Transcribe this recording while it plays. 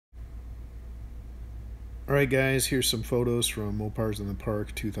Alright guys, here's some photos from Mopars in the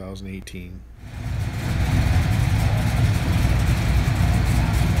Park 2018.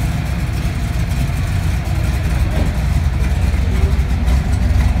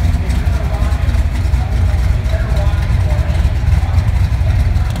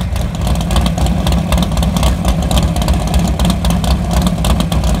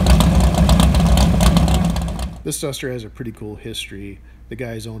 This Duster has a pretty cool history. The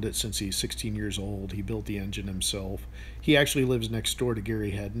guy's owned it since he's 16 years old. He built the engine himself. He actually lives next door to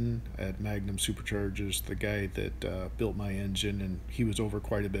Gary Hedden at Magnum Superchargers, the guy that built my engine, and he was over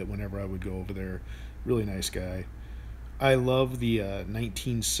quite a bit whenever I would go over there. Really nice guy. I love the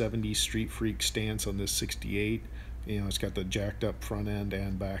 1970 Street Freak stance on this 68. You know, it's got the jacked up front end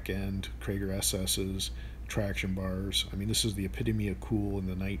and back end, Krager SS's, traction bars. I mean, this is the epitome of cool in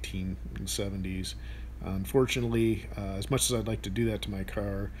the 1970s. Unfortunately, as much as I'd like to do that to my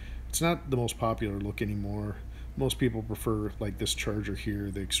car, it's not the most popular look anymore. Most people prefer, like this Charger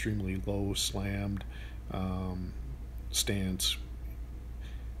here, the extremely low slammed stance.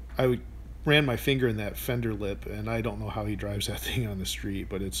 Ran my finger in that fender lip, and I don't know how he drives that thing on the street,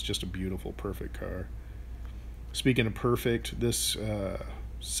 but it's just a beautiful, perfect car. Speaking of perfect, this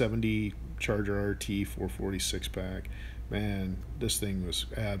 70 Charger RT 446 pack, man, this thing was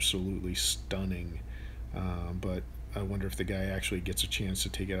absolutely stunning. But I wonder if the guy actually gets a chance to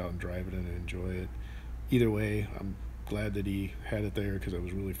take it out and drive it and enjoy it. Either way, I'm glad that he had it there because it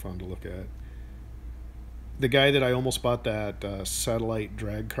was really fun to look at. The guy that I almost bought that satellite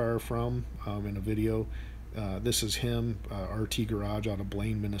drag car from in a video, this is him, RT Garage out of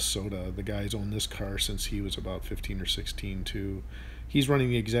Blaine, Minnesota. The guy's owned this car since he was about 15 or 16 too. He's running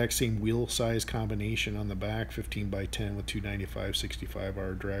the exact same wheel size combination on the back, 15 by 10 with 295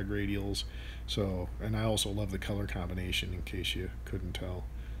 65R drag radials. So, and I also love the color combination in case you couldn't tell.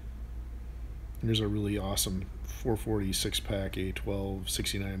 And there's a really awesome 446 pack A12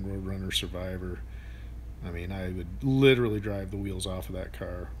 69 Roadrunner Survivor. I mean, I would literally drive the wheels off of that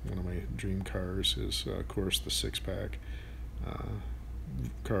car. One of my dream cars is, of course, the 6-pack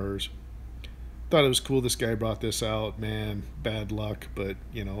cars. Thought it was cool this guy brought this out. Man, bad luck, but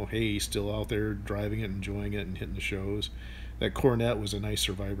you know, hey, he's still out there driving it, enjoying it, and hitting the shows. That Cornet was a nice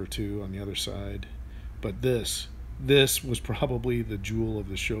Survivor too on the other side. But this was probably the jewel of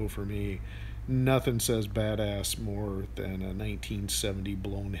the show for me. Nothing says badass more than a 1970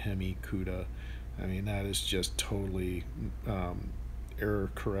 blown Hemi Cuda. I mean, that is just totally error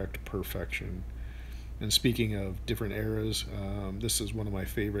correct perfection. And speaking of different eras, this is one of my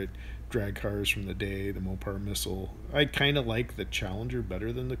favorite drag cars from the day, the Mopar Missile. I kind of like the Challenger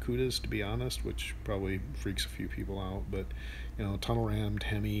better than the Cudas, to be honest, which probably freaks a few people out. But, you know, tunnel rammed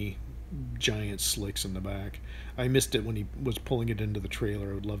Hemi, giant slicks in the back. I missed it when he was pulling it into the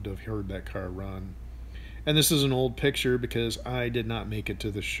trailer. I would love to have heard that car run. And this is an old picture because I did not make it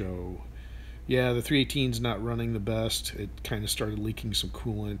to the show. Yeah, the 318's not running the best. It kind of started leaking some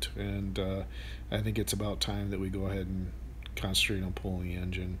coolant, and I think it's about time that we go ahead and concentrate on pulling the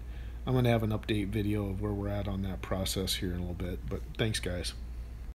engine. I'm going to have an update video of where we're at on that process here in a little bit, but thanks guys.